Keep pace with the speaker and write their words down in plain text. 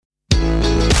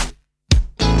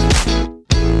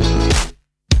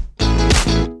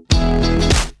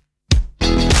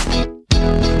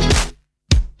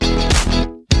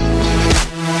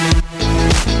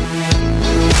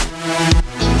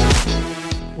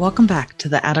Welcome back to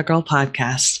the Atta Girl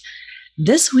podcast.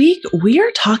 This week, we are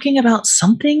talking about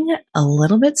something a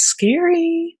little bit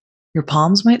scary. Your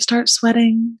palms might start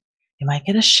sweating. You might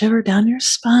get a shiver down your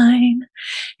spine.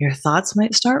 Your thoughts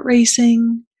might start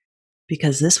racing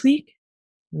because this week,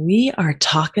 we are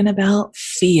talking about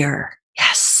fear.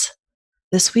 Yes.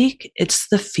 This week, it's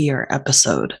the fear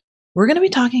episode. We're going to be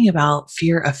talking about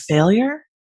fear of failure,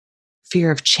 fear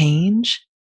of change,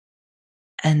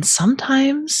 and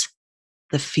sometimes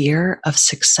the fear of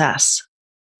success,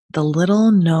 the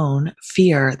little known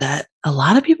fear that a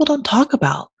lot of people don't talk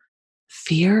about,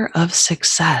 fear of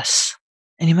success.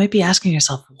 And you might be asking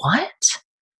yourself, what?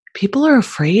 People are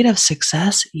afraid of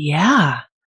success? Yeah,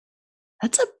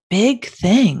 that's a big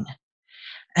thing.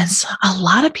 And so a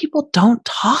lot of people don't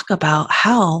talk about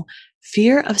how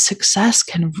fear of success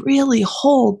can really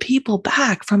hold people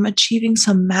back from achieving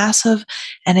some massive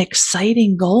and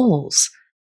exciting goals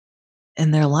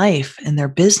in their life, in their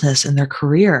business, in their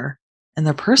career, in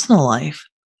their personal life.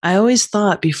 I always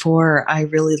thought before I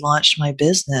really launched my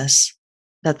business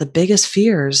that the biggest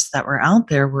fears that were out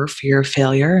there were fear of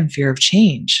failure and fear of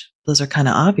change. Those are kind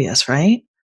of obvious, right?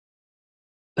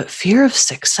 But fear of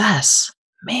success,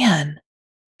 man,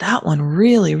 that one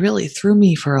really, really threw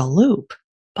me for a loop.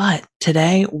 But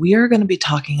today we are going to be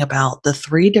talking about the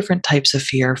three different types of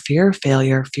fear of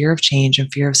failure, fear of change,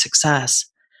 and fear of success,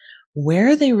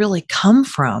 where they really come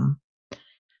from,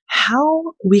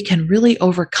 how we can really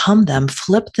overcome them,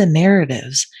 flip the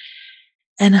narratives,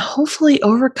 and hopefully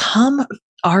overcome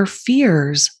our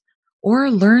fears or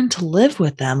learn to live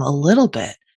with them a little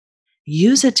bit,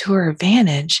 use it to our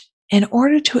advantage in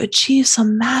order to achieve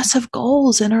some massive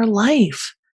goals in our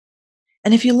life.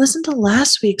 And if you listen to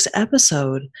last week's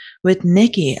episode with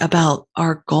Nikki about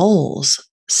our goals,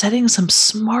 setting some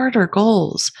smarter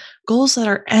goals, goals that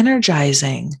are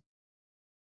energizing,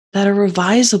 that are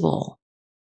revisable,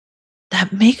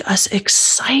 that make us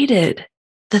excited.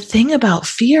 The thing about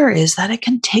fear is that it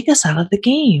can take us out of the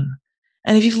game.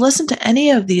 And if you've listened to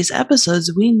any of these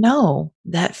episodes, we know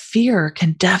that fear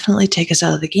can definitely take us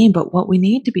out of the game. But what we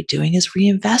need to be doing is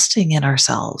reinvesting in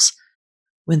ourselves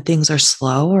when things are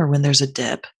slow or when there's a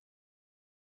dip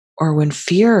or when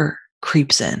fear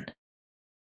creeps in,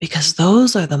 because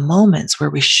those are the moments where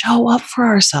we show up for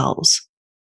ourselves,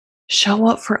 show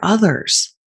up for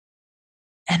others,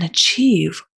 and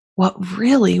achieve what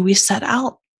really we set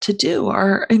out to do,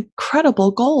 our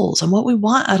incredible goals and what we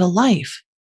want out of life.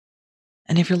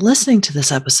 And if you're listening to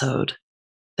this episode,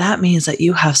 that means that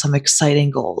you have some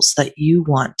exciting goals that you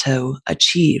want to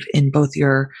achieve in both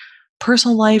your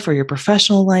personal life or your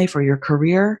professional life or your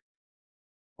career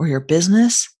or your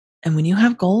business. And when you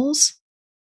have goals,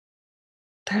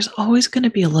 there's always going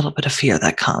to be a little bit of fear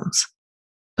that comes.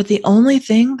 But the only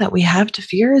thing that we have to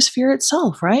fear is fear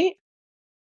itself, right?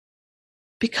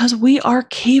 Because we are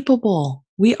capable.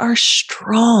 We are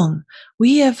strong.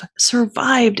 We have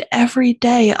survived every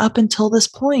day up until this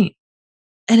point.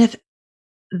 And if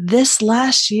this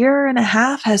last year and a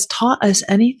half has taught us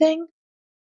anything,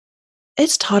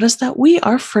 it's taught us that we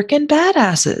are freaking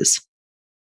badasses,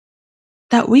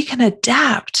 that we can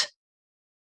adapt,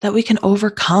 that we can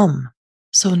overcome.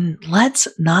 So let's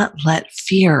not let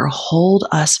fear hold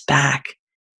us back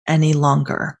any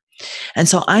longer. And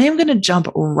so I am going to jump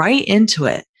right into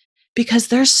it because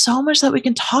there's so much that we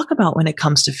can talk about when it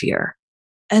comes to fear.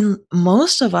 And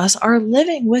most of us are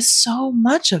living with so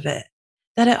much of it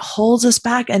that it holds us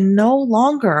back. And no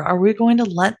longer are we going to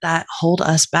let that hold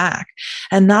us back.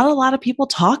 And not a lot of people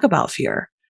talk about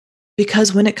fear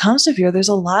because when it comes to fear, there's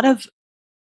a lot of,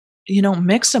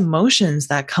 mixed emotions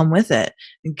that come with it,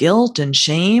 guilt and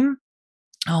shame.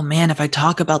 Oh man, if I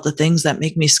talk about the things that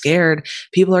make me scared,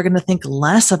 people are going to think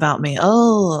less about me.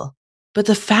 Oh, but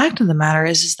the fact of the matter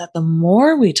is that the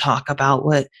more we talk about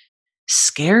what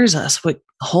scares us, what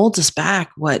holds us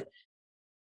back, what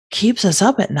keeps us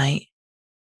up at night,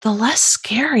 the less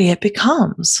scary it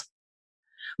becomes.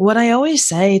 What I always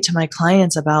say to my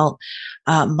clients about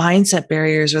mindset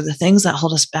barriers or the things that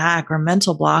hold us back or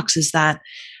mental blocks is that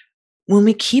when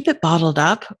we keep it bottled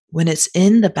up, when it's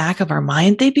in the back of our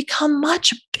mind, they become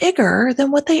much bigger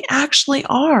than what they actually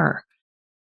are.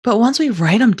 But once we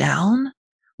write them down,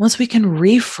 once we can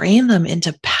reframe them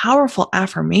into powerful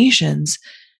affirmations,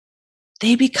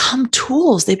 they become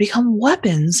tools, they become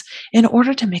weapons in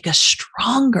order to make us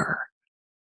stronger.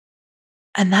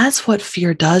 And that's what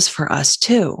fear does for us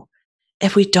too.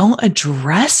 If we don't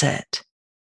address it,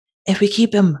 if we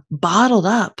keep them bottled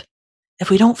up, if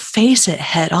we don't face it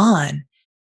head on,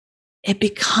 it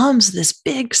becomes this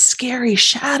big, scary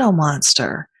shadow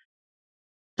monster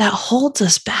that holds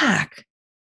us back.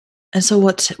 And so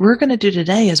what we're going to do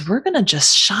today is we're going to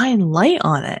just shine light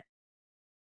on it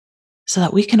so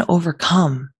that we can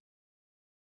overcome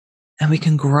and we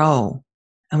can grow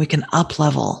and we can up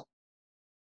level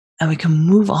and we can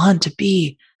move on to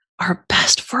be our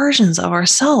best versions of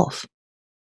ourselves.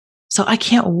 So I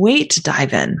can't wait to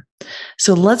dive in.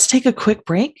 So let's take a quick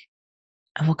break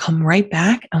and we'll come right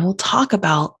back and we'll talk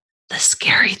about the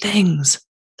scary things,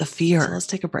 the fear. So let's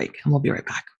take a break and we'll be right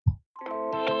back.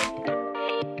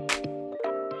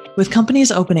 With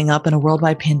companies opening up and a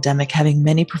worldwide pandemic having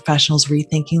many professionals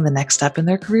rethinking the next step in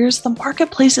their careers, the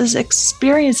marketplace is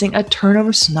experiencing a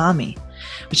turnover tsunami,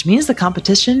 which means the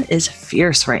competition is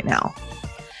fierce right now.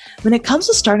 When it comes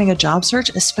to starting a job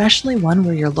search, especially one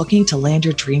where you're looking to land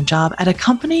your dream job at a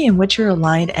company in which you're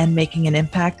aligned and making an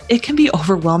impact, it can be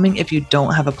overwhelming if you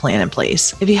don't have a plan in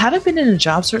place. If you haven't been in a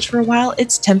job search for a while,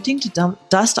 it's tempting to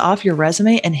dust off your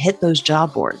resume and hit those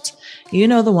job boards. You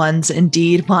know the ones: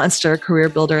 Indeed, Monster, Career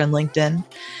Builder, and LinkedIn.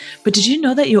 But did you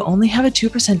know that you only have a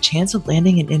 2% chance of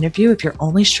landing an interview if your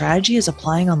only strategy is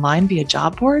applying online via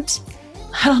job boards?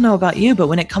 I don't know about you, but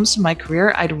when it comes to my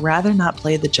career, I'd rather not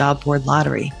play the job board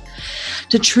lottery.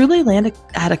 To truly land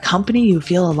at a company you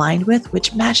feel aligned with,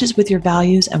 which matches with your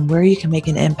values and where you can make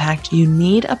an impact, you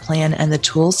need a plan and the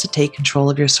tools to take control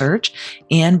of your search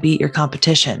and beat your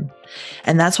competition.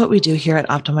 And that's what we do here at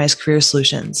Optimized Career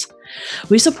Solutions.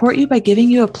 We support you by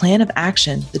giving you a plan of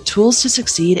action, the tools to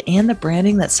succeed, and the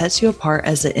branding that sets you apart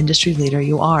as the industry leader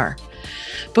you are.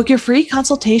 Book your free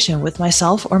consultation with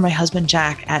myself or my husband,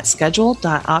 Jack, at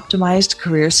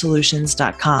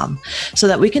schedule.optimizedcareersolutions.com so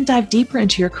that we can dive deeper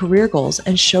into your career goals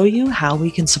and show you how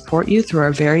we can support you through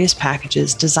our various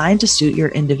packages designed to suit your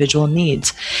individual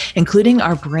needs, including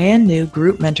our brand new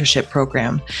group mentorship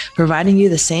program, providing you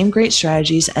the same great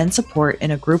strategies and support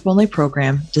in a group-only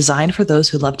program designed for those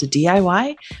who love to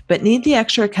DIY but need the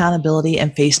extra accountability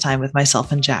and face time with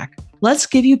myself and Jack. Let's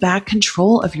give you back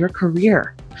control of your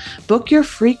career. Book your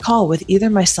free call with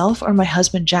either myself or my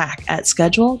husband, Jack, at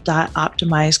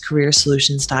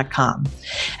schedule.optimizedcareersolutions.com.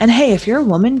 And hey, if you're a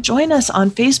woman, join us on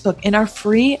Facebook in our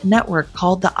free network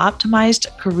called the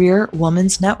Optimized Career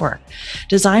Women's Network,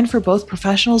 designed for both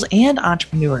professionals and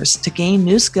entrepreneurs to gain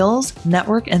new skills,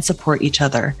 network, and support each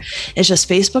other. It's just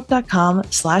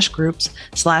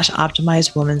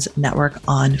facebook.com/groups/Optimized Women's Network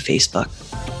on Facebook.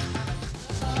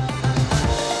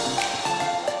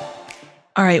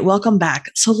 All right, welcome back.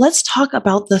 So let's talk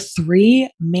about the three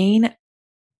main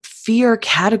fear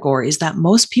categories that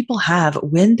most people have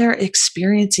when they're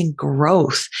experiencing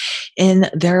growth in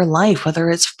their life, whether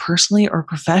it's personally or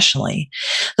professionally.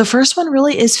 The first one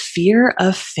really is fear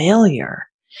of failure.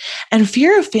 And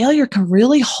fear of failure can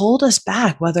really hold us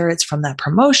back, whether it's from that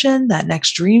promotion, that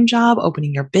next dream job,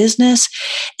 opening your business.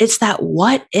 It's that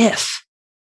what if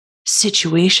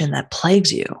situation that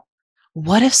plagues you.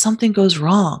 What if something goes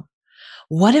wrong?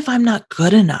 What if I'm not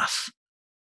good enough?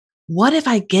 What if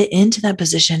I get into that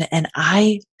position and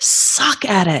I suck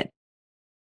at it?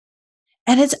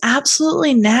 And it's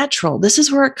absolutely natural. This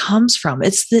is where it comes from.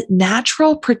 It's the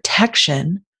natural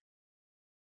protection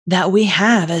that we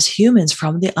have as humans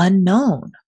from the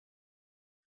unknown.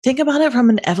 Think about it from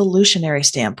an evolutionary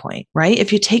standpoint, right?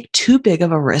 If you take too big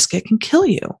of a risk, it can kill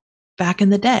you back in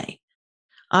the day.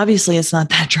 Obviously, it's not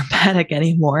that dramatic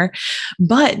anymore,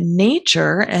 but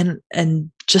nature and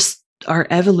just our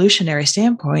evolutionary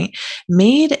standpoint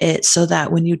made it so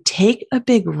that when you take a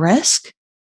big risk,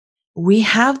 we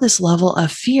have this level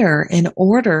of fear in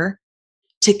order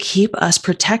to keep us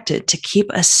protected, to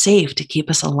keep us safe, to keep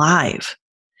us alive.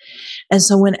 And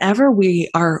so whenever we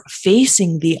are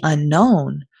facing the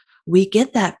unknown, we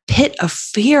get that pit of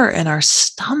fear in our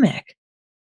stomach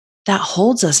that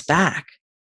holds us back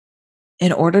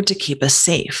in order to keep us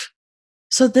safe.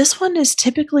 So this one is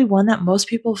typically one that most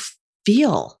people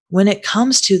feel when it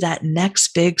comes to that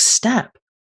next big step.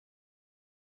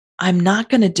 I'm not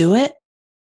going to do it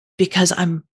because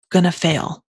I'm going to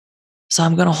fail. So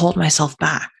I'm going to hold myself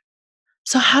back.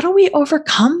 So how do we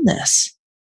overcome this?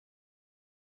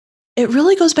 It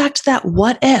really goes back to that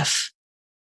what if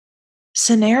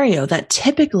scenario that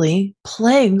typically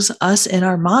plagues us in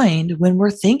our mind when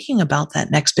we're thinking about that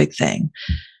next big thing.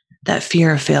 That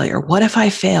fear of failure. What if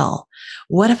I fail?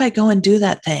 What if I go and do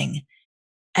that thing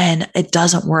and it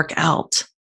doesn't work out?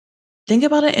 Think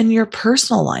about it in your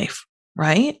personal life,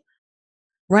 right?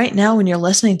 Right now, when you're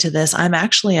listening to this, I'm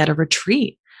actually at a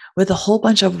retreat with a whole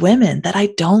bunch of women that I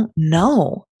don't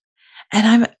know. And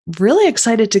I'm really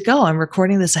excited to go. I'm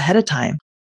recording this ahead of time.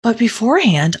 But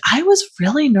beforehand, I was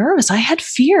really nervous. I had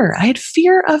fear. I had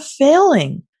fear of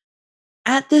failing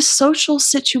at this social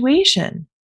situation.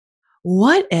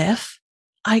 What if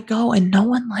I go and no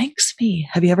one likes me?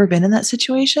 Have you ever been in that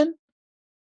situation?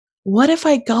 What if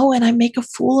I go and I make a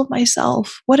fool of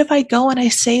myself? What if I go and I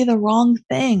say the wrong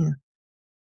thing?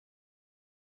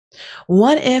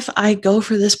 What if I go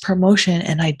for this promotion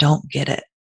and I don't get it?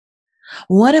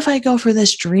 What if I go for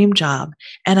this dream job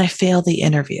and I fail the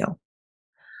interview?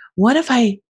 What if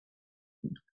I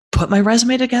put my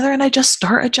resume together and I just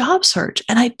start a job search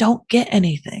and I don't get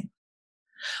anything?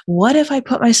 What if I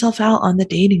put myself out on the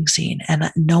dating scene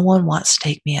and no one wants to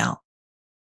take me out?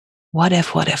 What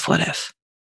if, what if, what if?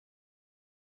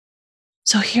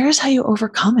 So here's how you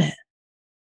overcome it.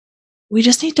 We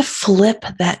just need to flip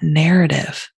that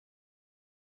narrative.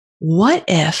 What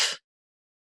if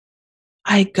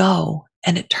I go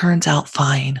and it turns out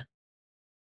fine?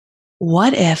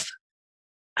 What if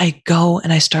I go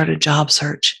and I start a job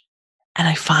search and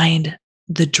I find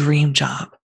the dream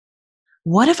job?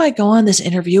 What if I go on this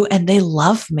interview and they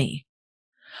love me?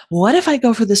 What if I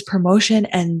go for this promotion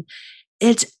and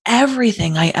it's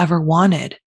everything I ever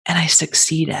wanted and I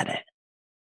succeed at it?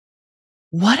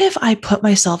 What if I put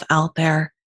myself out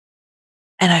there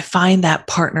and I find that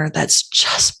partner that's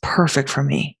just perfect for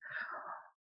me?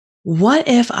 What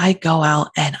if I go out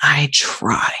and I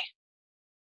try?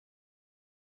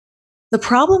 The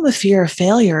problem with fear of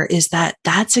failure is that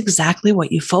that's exactly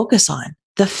what you focus on,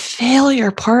 the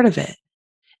failure part of it.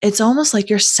 It's almost like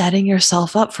you're setting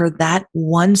yourself up for that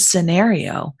one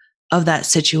scenario of that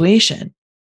situation.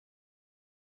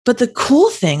 But the cool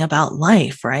thing about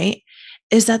life, right,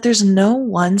 is that there's no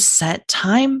one set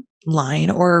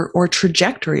timeline or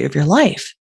trajectory of your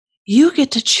life. You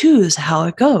get to choose how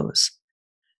it goes.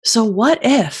 So, what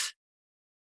if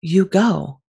you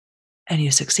go and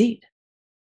you succeed?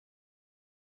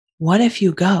 What if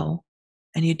you go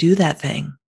and you do that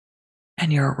thing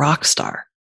and you're a rock star?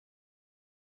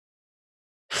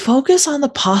 Focus on the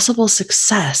possible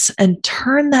success and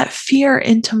turn that fear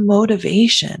into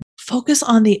motivation. Focus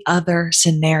on the other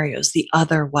scenarios, the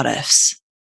other what ifs.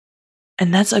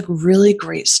 And that's a really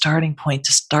great starting point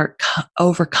to start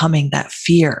overcoming that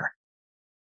fear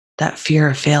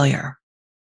of failure.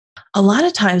 A lot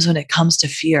of times when it comes to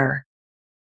fear,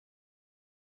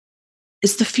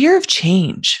 it's the fear of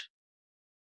change.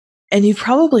 And you've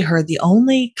probably heard the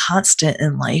only constant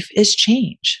in life is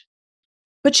change.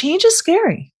 But change is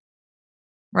scary,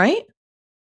 right?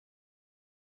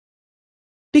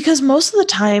 Because most of the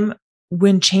time,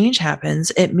 when change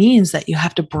happens, it means that you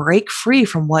have to break free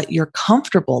from what you're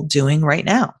comfortable doing right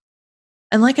now.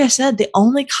 And like I said, the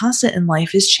only constant in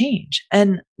life is change.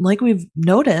 And like we've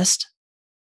noticed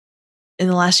in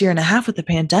the last year and a half with the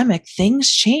pandemic, things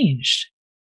changed.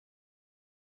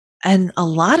 And a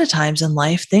lot of times in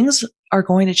life, things are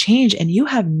going to change and you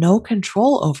have no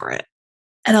control over it.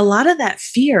 And a lot of that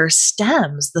fear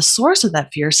the source of that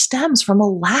fear stems from a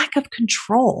lack of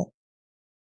control.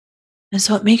 And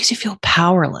so it makes you feel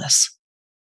powerless.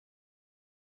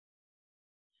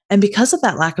 And because of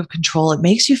that lack of control, it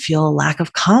makes you feel a lack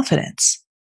of confidence.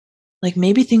 Like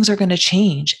maybe things are going to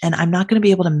change and I'm not going to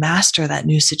be able to master that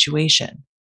new situation.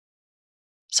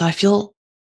 So I feel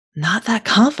not that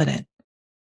confident.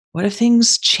 What if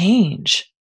things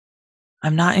change?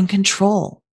 I'm not in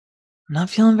control. I'm not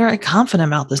feeling very confident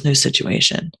about this new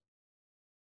situation.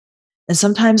 And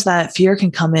sometimes that fear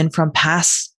can come in from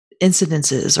past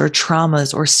incidences or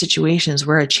traumas or situations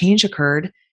where a change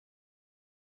occurred.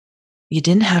 You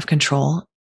didn't have control.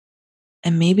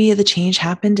 And maybe the change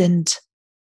happened and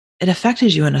it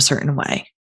affected you in a certain way.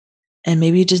 And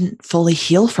maybe you didn't fully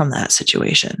heal from that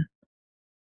situation.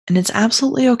 And it's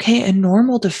absolutely okay and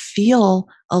normal to feel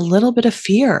a little bit of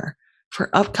fear for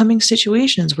upcoming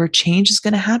situations where change is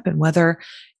going to happen, whether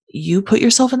you put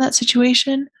yourself in that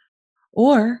situation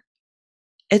or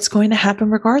it's going to happen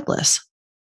regardless.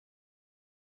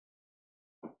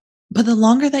 But the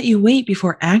longer that you wait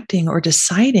before acting or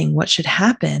deciding what should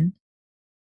happen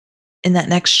in that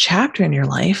next chapter in your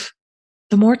life,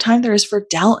 the more time there is for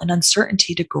doubt and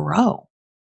uncertainty to grow,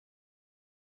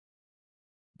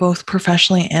 both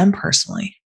professionally and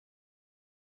personally.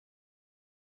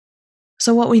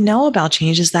 So, what we know about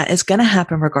change is that it's going to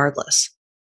happen regardless.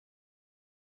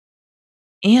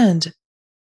 And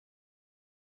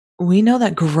we know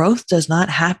that growth does not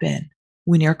happen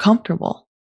when you're comfortable.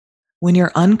 When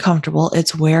you're uncomfortable,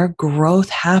 it's where growth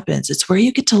happens. It's where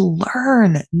you get to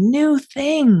learn new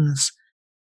things.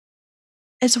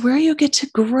 It's where you get to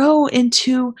grow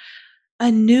into a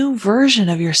new version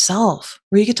of yourself,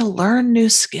 where you get to learn new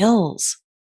skills.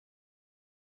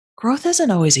 Growth isn't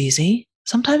always easy.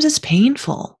 Sometimes it's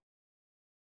painful.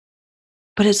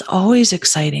 But it's always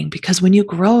exciting because when you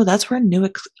grow, that's where new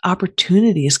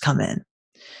opportunities come in.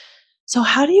 So,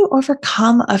 how do you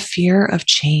overcome a fear of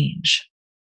change?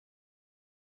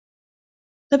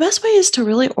 The best way is to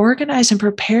really organize and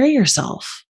prepare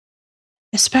yourself,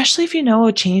 especially if you know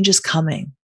a change is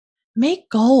coming. Make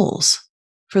goals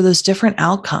for those different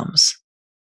outcomes.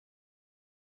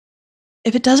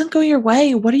 If it doesn't go your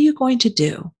way, what are you going to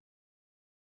do?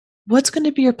 What's going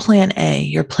to be your plan A,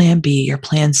 your plan B, your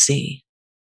plan C?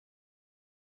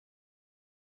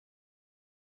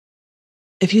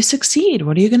 If you succeed,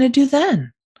 what are you going to do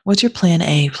then? What's your plan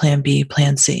A, plan B,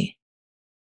 plan C?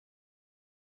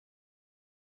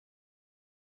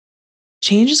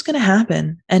 Change is going to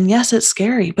happen. And yes, it's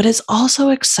scary, but it's also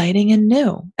exciting and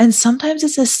new. And sometimes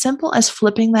it's as simple as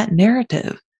flipping that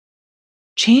narrative.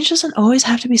 Change doesn't always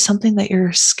have to be something that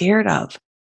you're scared of.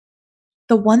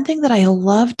 The one thing that I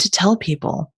love to tell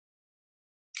people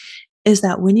is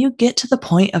that when you get to the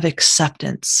point of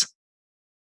acceptance,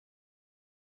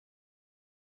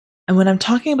 and when I'm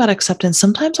talking about acceptance,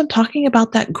 sometimes I'm talking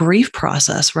about that grief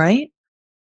process, right?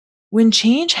 When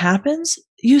change happens,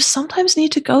 you sometimes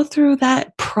need to go through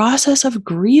that process of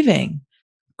grieving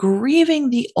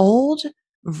the old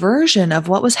version of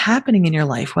what was happening in your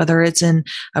life, whether it's in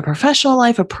a professional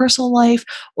life, a personal life,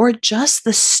 or just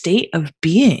the state of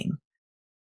being.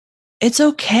 It's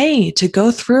okay to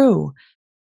go through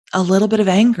a little bit of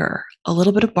anger, a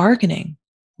little bit of bargaining,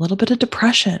 a little bit of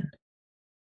depression.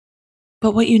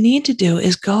 But what you need to do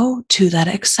is go to that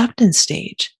acceptance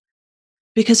stage.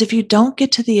 Because if you don't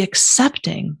get to the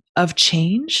accepting of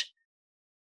change,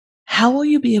 how will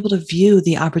you be able to view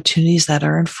the opportunities that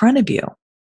are in front of you?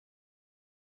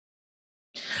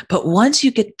 But once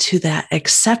you get to that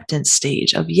acceptance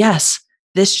stage of, yes,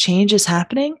 this change is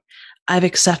happening, I've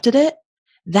accepted it,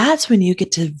 that's when you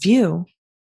get to view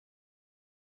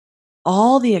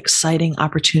all the exciting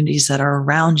opportunities that are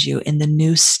around you in the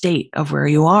new state of where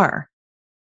you are.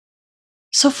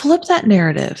 So flip that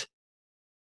narrative.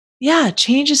 Yeah,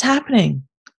 change is happening.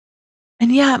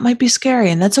 And yeah, it might be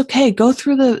scary, and that's okay. Go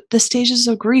through the stages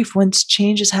of grief once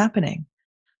change is happening,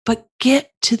 but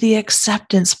get to the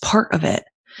acceptance part of it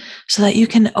so that you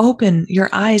can open your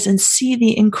eyes and see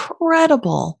the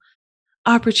incredible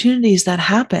opportunities that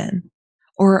happen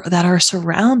or that are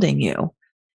surrounding you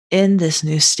in this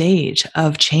new stage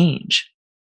of change.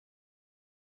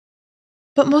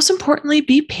 But most importantly,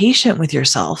 be patient with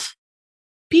yourself.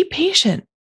 Be patient.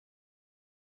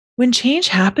 When change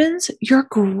happens, you're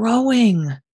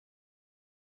growing.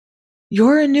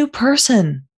 You're a new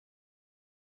person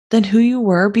than who you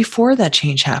were before that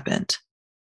change happened.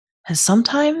 And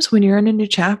sometimes when you're in a new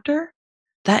chapter,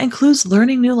 that includes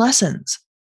learning new lessons.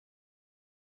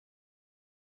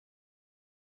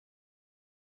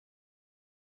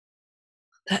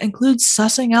 That includes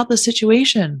sussing out the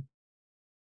situation.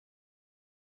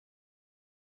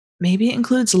 Maybe it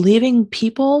includes leaving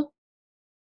people,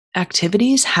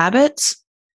 activities, habits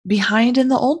behind in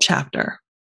the old chapter.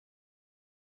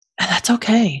 And that's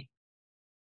okay.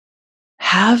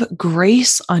 Have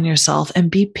grace on yourself and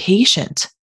be patient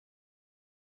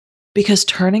because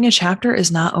turning a chapter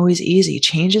is not always easy.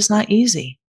 Change is not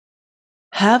easy.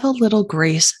 Have a little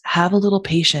grace, have a little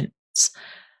patience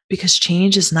because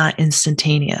change is not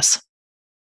instantaneous.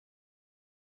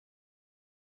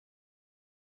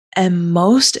 And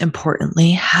most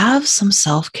importantly, have some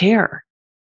self care.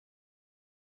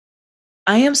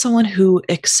 I am someone who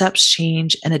accepts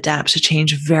change and adapts to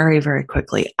change very, very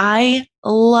quickly. I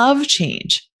love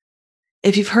change.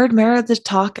 If you've heard Meredith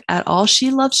talk at all,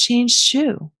 she loves change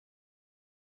too.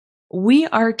 We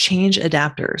are change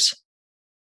adapters.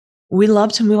 We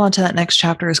love to move on to that next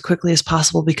chapter as quickly as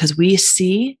possible because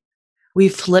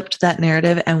we've flipped that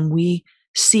narrative and we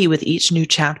see with each new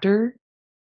chapter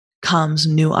comes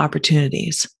new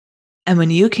opportunities. And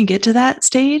when you can get to that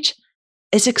stage,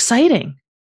 it's exciting.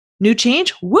 New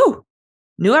change, woo!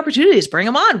 New opportunities, bring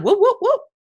them on, woo, woo, woo.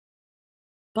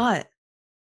 But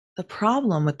the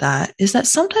problem with that is that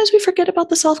sometimes we forget about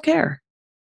the self care.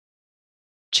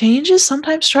 Change is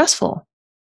sometimes stressful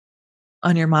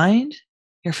on your mind,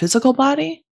 your physical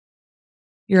body,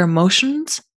 your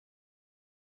emotions.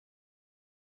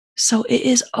 So it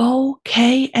is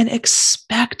okay and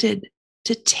expected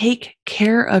to take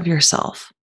care of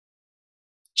yourself.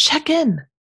 Check in.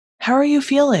 How are you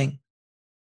feeling?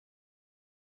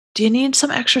 Do you need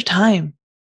some extra time?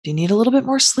 Do you need a little bit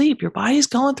more sleep? Your body's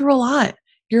going through a lot.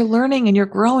 You're learning and you're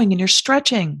growing and you're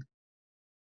stretching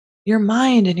your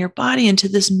mind and your body into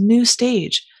this new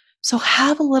stage. So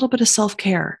have a little bit of self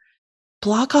care.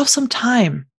 Block off some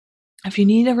time. If you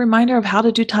need a reminder of how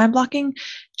to do time blocking,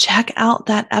 check out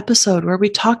that episode where we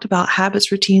talked about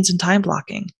habits, routines, and time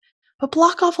blocking. But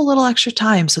block off a little extra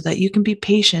time so that you can be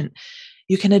patient.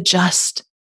 You can adjust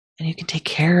and you can take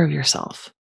care of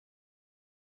yourself.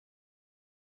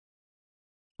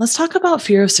 Let's talk about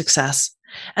fear of success.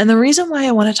 And the reason why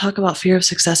I want to talk about fear of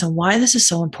success and why this is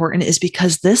so important is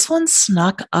because this one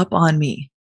snuck up on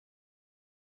me.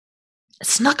 It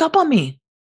snuck up on me.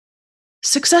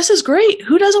 Success is great.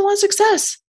 Who doesn't want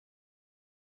success?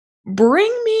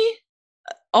 Bring me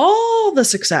all the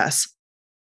success.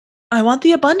 I want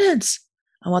the abundance.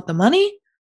 I want the money.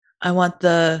 I want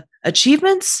the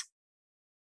achievements.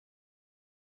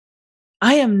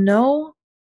 I am no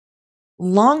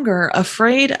longer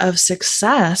afraid of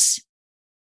success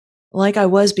like I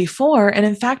was before. And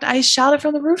in fact, I shout it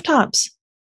from the rooftops.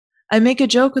 I make a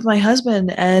joke with my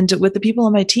husband and with the people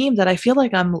on my team that I feel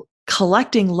like I'm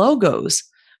collecting logos.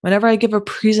 Whenever I give a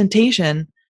presentation,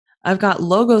 I've got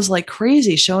logos like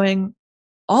crazy showing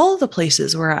all of the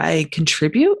places where I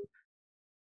contribute,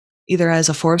 either as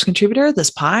a Forbes contributor,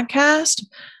 this podcast,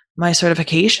 my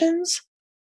certifications.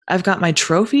 I've got my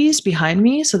trophies behind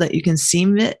me so that you can see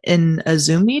it in a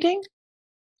Zoom meeting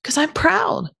because I'm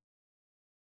proud.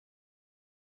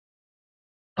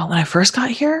 But when I first got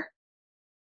here,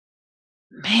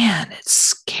 man, it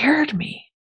scared me.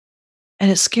 And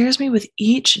it scares me with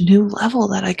each new level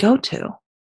that I go to.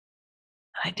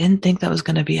 I didn't think that was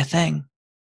going to be a thing.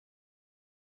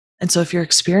 And so if you're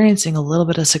experiencing a little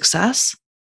bit of success,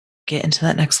 get into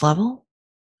that next level.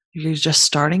 If you're just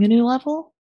starting a new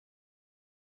level,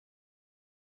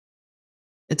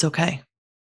 it's okay.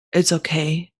 It's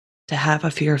okay to have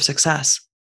a fear of success.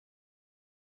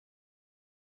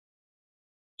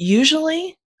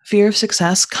 Usually, fear of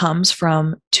success comes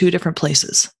from two different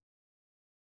places.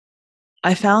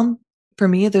 I found for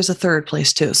me, there's a third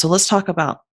place too. So let's talk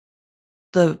about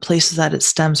the places that it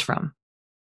stems from.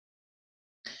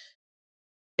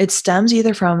 It stems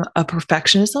either from a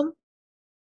perfectionism,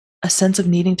 a sense of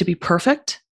needing to be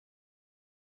perfect.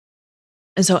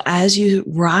 And so as you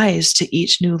rise to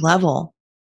each new level,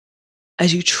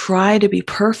 as you try to be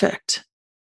perfect,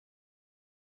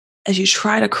 as you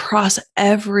try to cross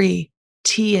every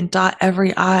T and dot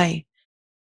every I,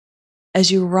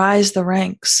 as you rise the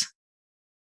ranks,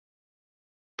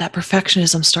 that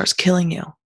perfectionism starts killing you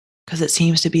because it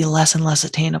seems to be less and less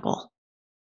attainable.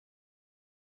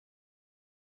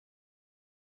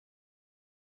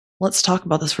 Let's talk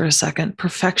about this for a second.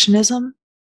 Perfectionism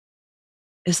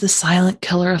is the silent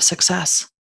killer of success.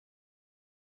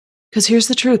 Because here's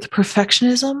the truth,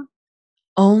 perfectionism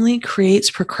only creates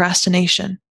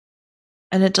procrastination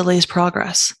and it delays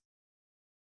progress.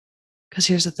 Because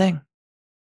here's the thing,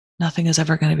 nothing is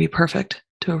ever going to be perfect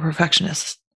to a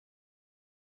perfectionist.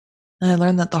 And I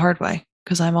learned that the hard way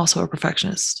because I'm also a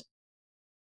perfectionist.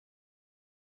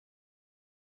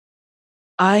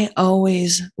 I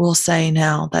always will say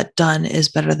now that done is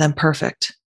better than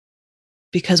perfect.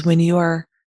 Because when you are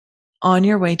on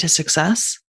your way to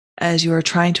success, as you are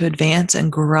trying to advance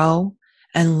and grow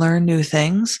and learn new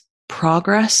things,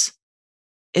 progress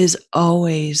is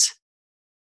always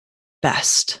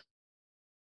best.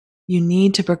 You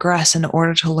need to progress in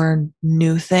order to learn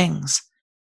new things.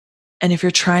 And if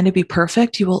you're trying to be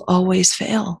perfect, you will always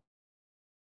fail.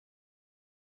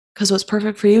 Because what's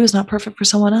perfect for you is not perfect for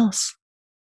someone else.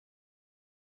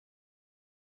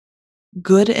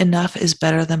 Good enough is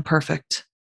better than perfect.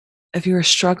 If you are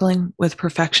struggling with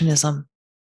perfectionism,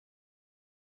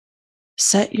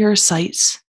 set your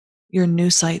sights, your new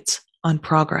sights on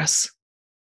progress.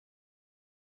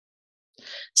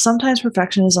 Sometimes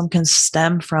perfectionism can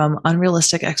stem from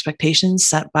unrealistic expectations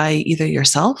set by either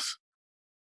yourself,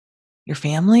 your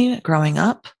family growing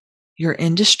up, your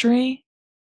industry,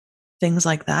 things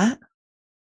like that.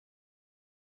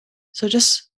 So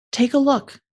just take a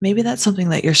look. Maybe that's something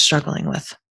that you're struggling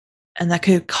with. And that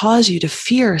could cause you to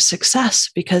fear success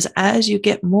because as you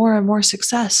get more and more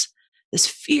success, this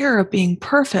fear of being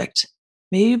perfect,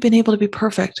 maybe you've been able to be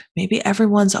perfect. Maybe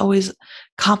everyone's always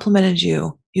complimented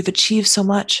you. You've achieved so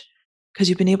much because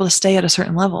you've been able to stay at a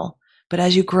certain level. But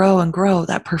as you grow and grow,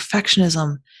 that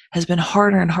perfectionism has been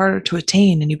harder and harder to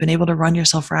attain, and you've been able to run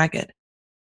yourself ragged.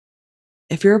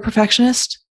 If you're a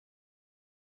perfectionist,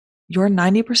 your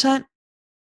 90%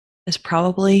 is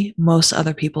probably most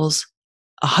other people's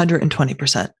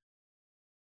 120%.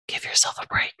 Give yourself a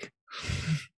break.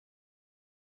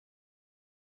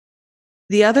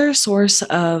 The other source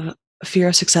of fear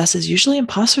of success is usually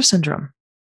imposter syndrome.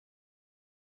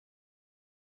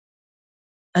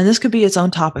 And this could be its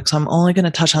own topic, so I'm only going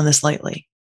to touch on this lightly.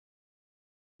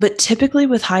 But typically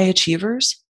with high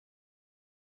achievers,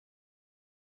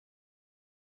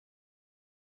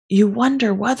 you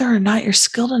wonder whether or not you're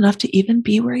skilled enough to even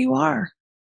be where you are.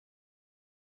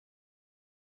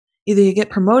 Either you get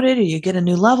promoted or you get a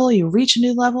new level, you reach a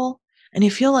new level, And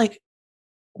you feel like,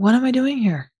 what am I doing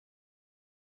here?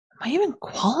 Am I even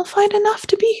qualified enough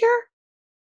to be here?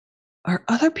 Are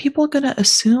other people going to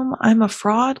assume I'm a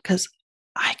fraud? Because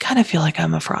I kind of feel like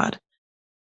I'm a fraud.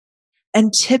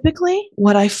 And typically,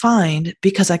 what I find,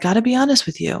 because I got to be honest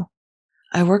with you,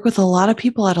 I work with a lot of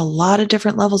people at a lot of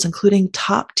different levels, including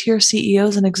top tier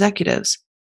CEOs and executives.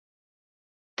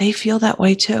 They feel that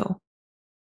way too.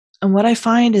 And what I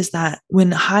find is that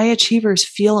when high achievers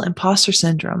feel imposter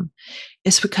syndrome,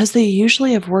 it's because they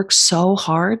usually have worked so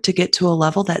hard to get to a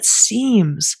level that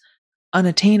seems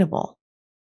unattainable,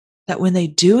 that when they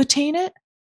do attain it,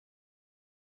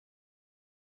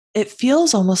 it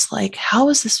feels almost like, how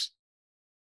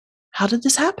did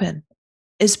this happen?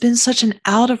 It's been such an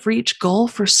out of reach goal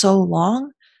for so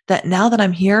long that now that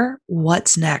I'm here,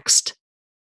 what's next?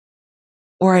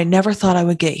 Or I never thought I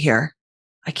would get here.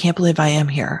 I can't believe I am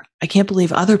here. I can't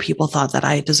believe other people thought that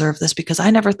I deserve this because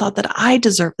I never thought that I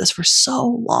deserved this for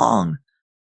so long,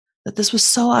 that this was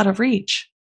so out of reach.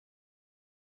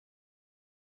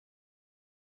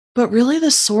 But really,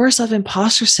 the source of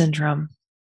imposter syndrome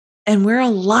and where a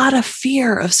lot of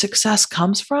fear of success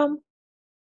comes from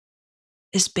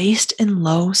is based in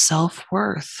low self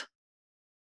worth.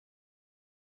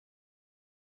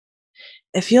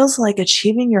 It feels like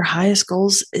achieving your highest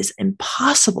goals is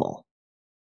impossible.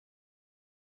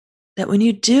 That when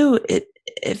you do, it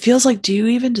feels like, do you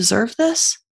even deserve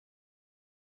this?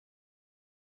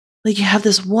 Like you have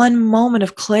this one moment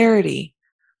of clarity,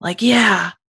 like,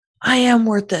 yeah, I am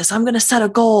worth this. I'm going to set a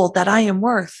goal that I am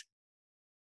worth.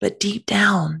 But deep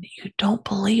down, you don't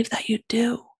believe that you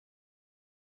do.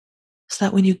 So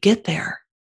that when you get there,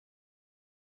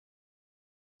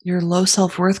 your low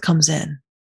self worth comes in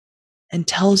and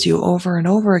tells you over and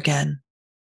over again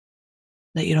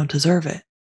that you don't deserve it.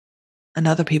 And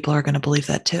other people are going to believe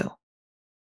that too.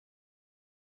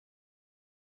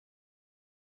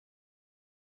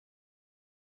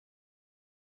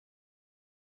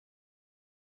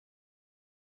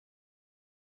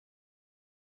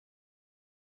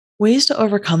 Ways to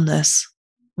overcome this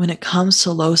when it comes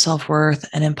to low self worth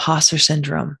and imposter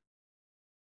syndrome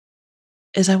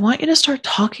is I want you to start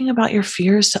talking about your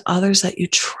fears to others that you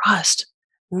trust,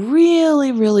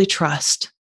 really, really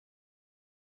trust,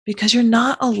 because you're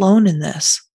not alone in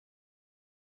this.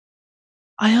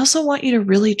 I also want you to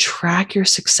really track your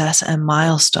success and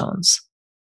milestones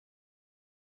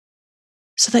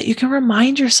so that you can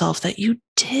remind yourself that you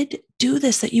did do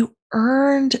this, that you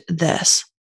earned this.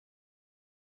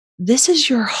 This is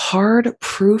your hard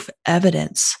proof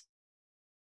evidence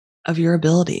of your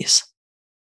abilities.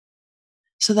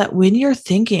 So that when you're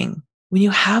thinking, when you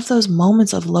have those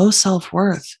moments of low self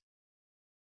worth,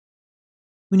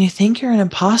 when you think you're an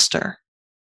imposter,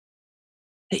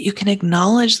 that you can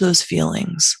acknowledge those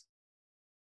feelings,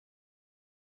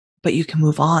 but you can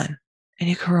move on and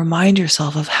you can remind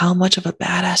yourself of how much of a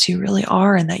badass you really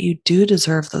are and that you do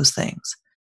deserve those things.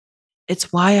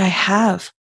 It's why I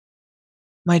have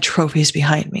my trophies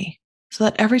behind me so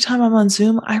that every time I'm on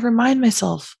Zoom, I remind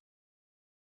myself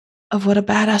of what a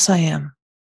badass I am.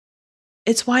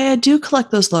 It's why I do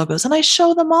collect those logos and I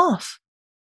show them off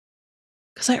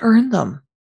because I earned them.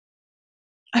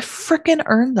 I freaking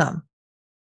earned them.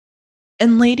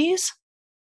 And ladies,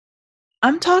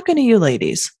 I'm talking to you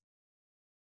ladies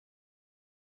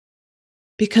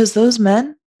because those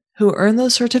men who earn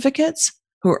those certificates,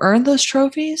 who earn those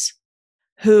trophies,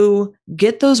 who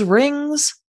get those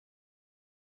rings,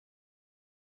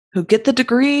 who get the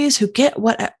degrees, who get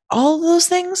what, all of those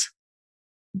things,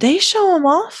 they show them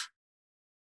off.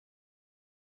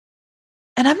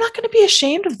 And I'm not going to be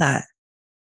ashamed of that.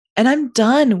 And I'm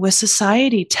done with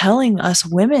society telling us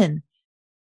women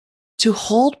to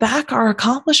hold back our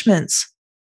accomplishments,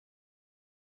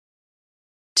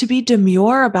 to be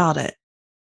demure about it,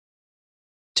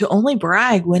 to only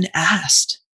brag when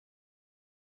asked.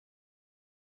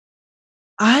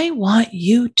 I want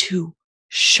you to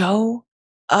show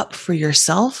up for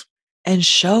yourself and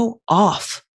show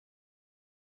off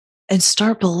and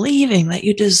start believing that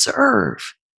you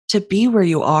deserve to be where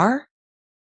you are.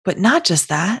 But not just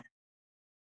that,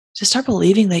 just start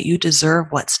believing that you deserve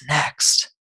what's next.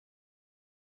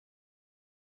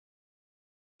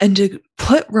 And to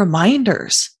put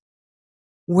reminders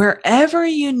wherever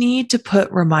you need to put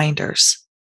reminders,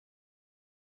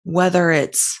 whether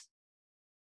it's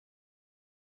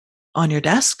on your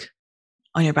desk,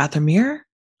 on your bathroom mirror,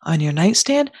 on your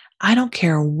nightstand. I don't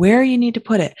care where you need to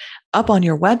put it. Up on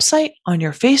your website, on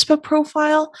your Facebook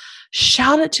profile,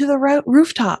 shout it to the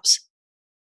rooftops.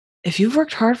 If you've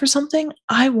worked hard for something,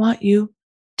 I want you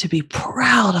to be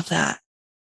proud of that.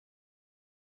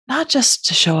 Not just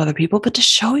to show other people, but to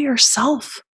show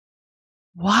yourself.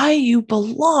 why you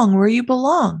belong where you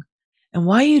belong and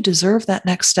why you deserve that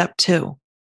next step too.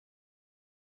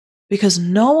 Because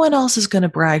no one else is going to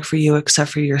brag for you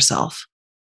except for yourself.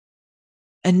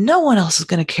 And no one else is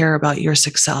going to care about your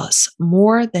success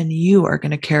more than you are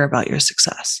going to care about your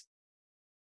success.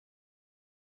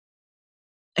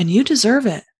 And you deserve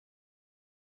it.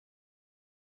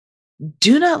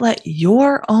 Do not let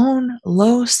your own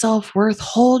low self-worth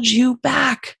hold you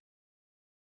back.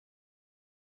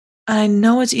 And I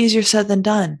know it's easier said than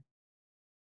done.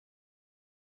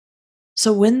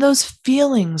 So when those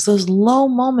feelings, those low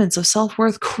moments of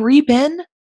self-worth creep in,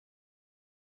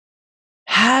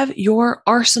 have your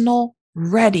arsenal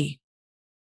ready.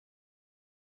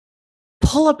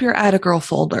 Pull up your Atta Girl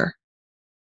folder.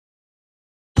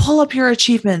 Pull up your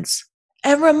achievements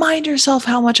and remind yourself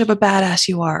how much of a badass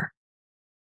you are.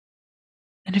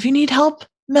 And if you need help,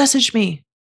 message me.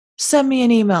 Send me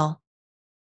an email.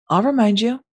 I'll remind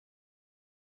you.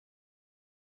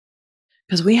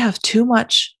 Because we have too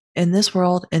much in this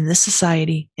world, in this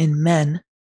society, in men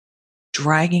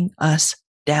dragging us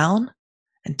down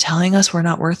and telling us we're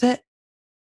not worth it.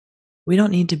 We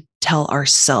don't need to tell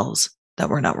ourselves that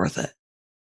we're not worth it.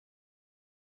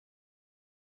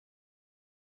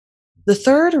 The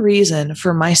third reason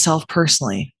for myself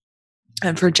personally,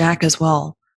 and for Jack as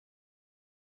well,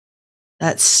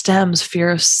 that stems fear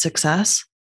of success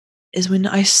is when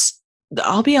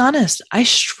I'll be honest, I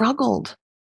struggled.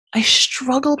 I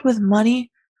struggled with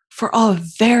money for a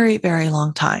very, very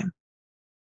long time.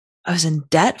 I was in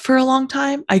debt for a long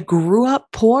time. I grew up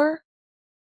poor.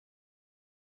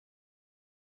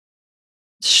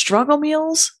 Struggle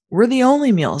meals were the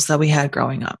only meals that we had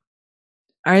growing up.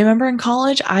 I remember in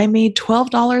college, I made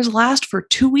 $12 last for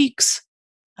 2 weeks,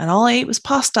 and all I ate was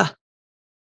pasta.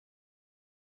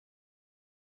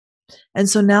 And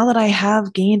so now that I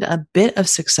have gained a bit of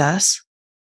success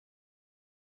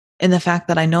in the fact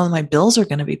that I know my bills are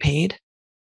going to be paid,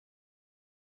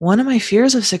 one of my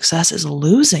fears of success is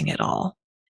losing it all.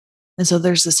 And so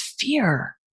there's this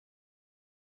fear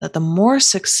that the more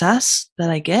success that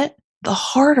I get, the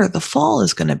harder the fall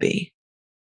is going to be.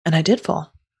 And I did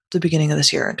fall at the beginning of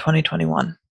this year in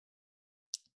 2021.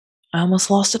 I almost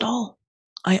lost it all.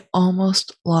 I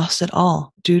almost lost it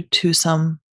all due to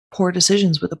some poor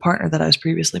decisions with a partner that I was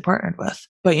previously partnered with.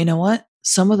 But you know what?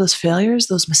 Some of those failures,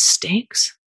 those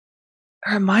mistakes,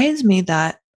 reminds me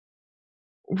that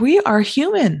we are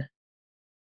human.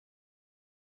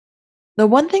 The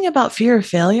one thing about fear of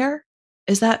failure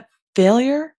is that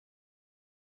failure,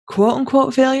 quote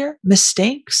unquote failure,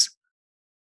 mistakes,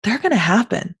 they're going to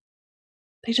happen.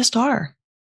 They just are.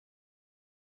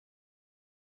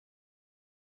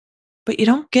 But you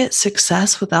don't get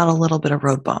success without a little bit of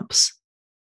road bumps,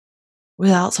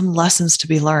 without some lessons to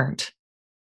be learned.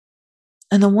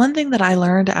 And the one thing that I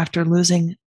learned after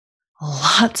losing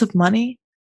lots of money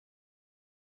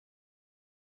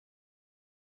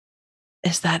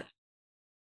is that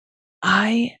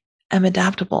I am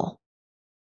adaptable.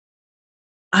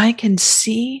 I can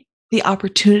see the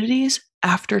opportunities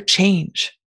after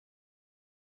change.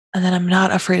 And then I'm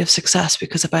not afraid of success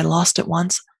because if I lost it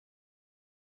once,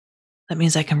 that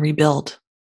means I can rebuild.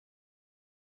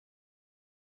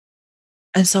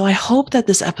 And so I hope that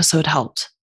this episode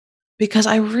helped because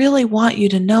I really want you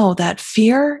to know that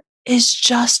fear is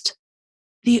just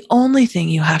the only thing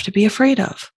you have to be afraid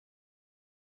of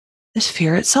is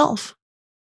fear itself.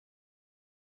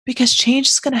 Because change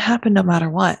is going to happen no matter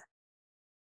what.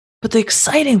 But the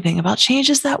exciting thing about change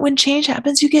is that when change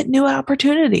happens, you get new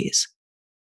opportunities.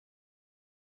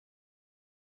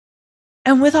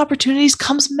 And with opportunities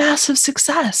comes massive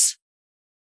success.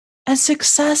 And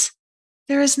success,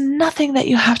 there is nothing that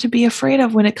you have to be afraid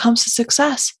of when it comes to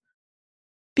success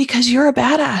because you're a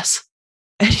badass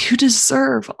and you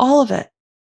deserve all of it.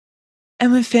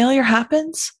 And when failure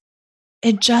happens,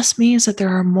 it just means that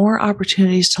there are more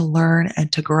opportunities to learn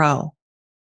and to grow.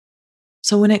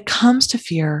 So when it comes to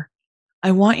fear,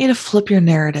 I want you to flip your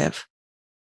narrative.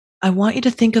 I want you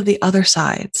to think of the other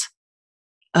sides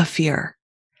of fear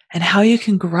and how you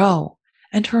can grow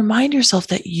and to remind yourself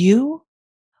that you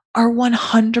are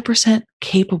 100%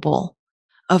 capable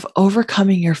of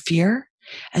overcoming your fear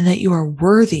and that you are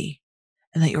worthy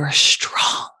and that you are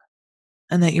strong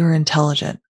and that you are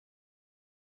intelligent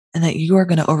and that you are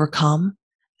going to overcome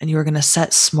and you are going to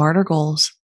set smarter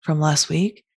goals from last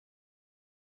week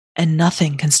and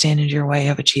nothing can stand in your way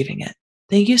of achieving it.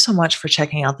 Thank you so much for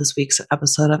checking out this week's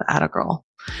episode of Atta Girl.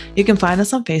 You can find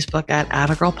us on Facebook at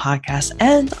Atta Girl Podcast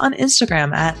and on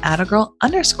Instagram at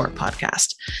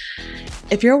 @attagirl_podcast.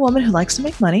 If you're a woman who likes to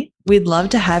make money, we'd love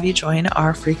to have you join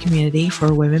our free community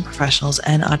for women professionals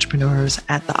and entrepreneurs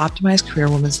at the Optimized Career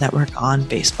Women's Network on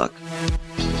Facebook.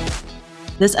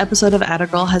 This episode of Atta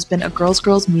Girl has been a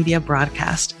Girls Media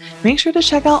broadcast. Make sure to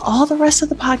check out all the rest of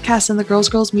the podcasts in the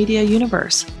Girls Media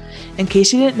universe. In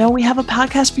case you didn't know, we have a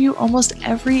podcast for you almost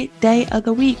every day of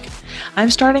the week. I'm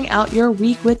starting out your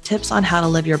week with tips on how to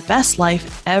live your best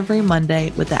life every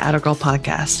Monday with the Atta Girl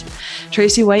podcast.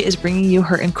 Tracy White is bringing you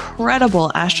her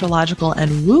incredible astrological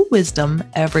and woo wisdom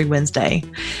every Wednesday.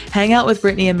 Hang out with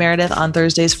Brittany and Meredith on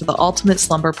Thursdays for the ultimate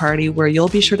slumber party, where you'll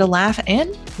be sure to laugh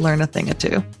and learn a thing or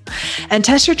two. And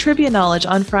test your trivia knowledge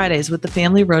on Fridays with the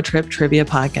Family Road Trip Trivia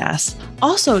Podcast.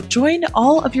 Also, join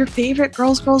all of your favorite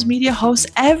Girls Media hosts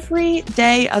every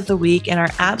day of the week in our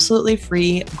absolutely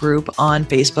free group on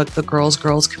Facebook, the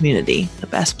Girls Community, the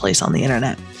best place on the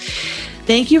internet.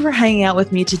 Thank you for hanging out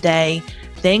with me today.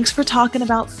 Thanks for talking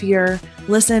about fear.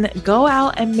 Listen, go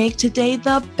out and make today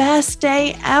the best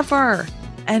day ever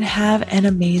and have an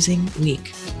amazing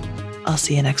week. I'll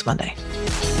see you next Monday.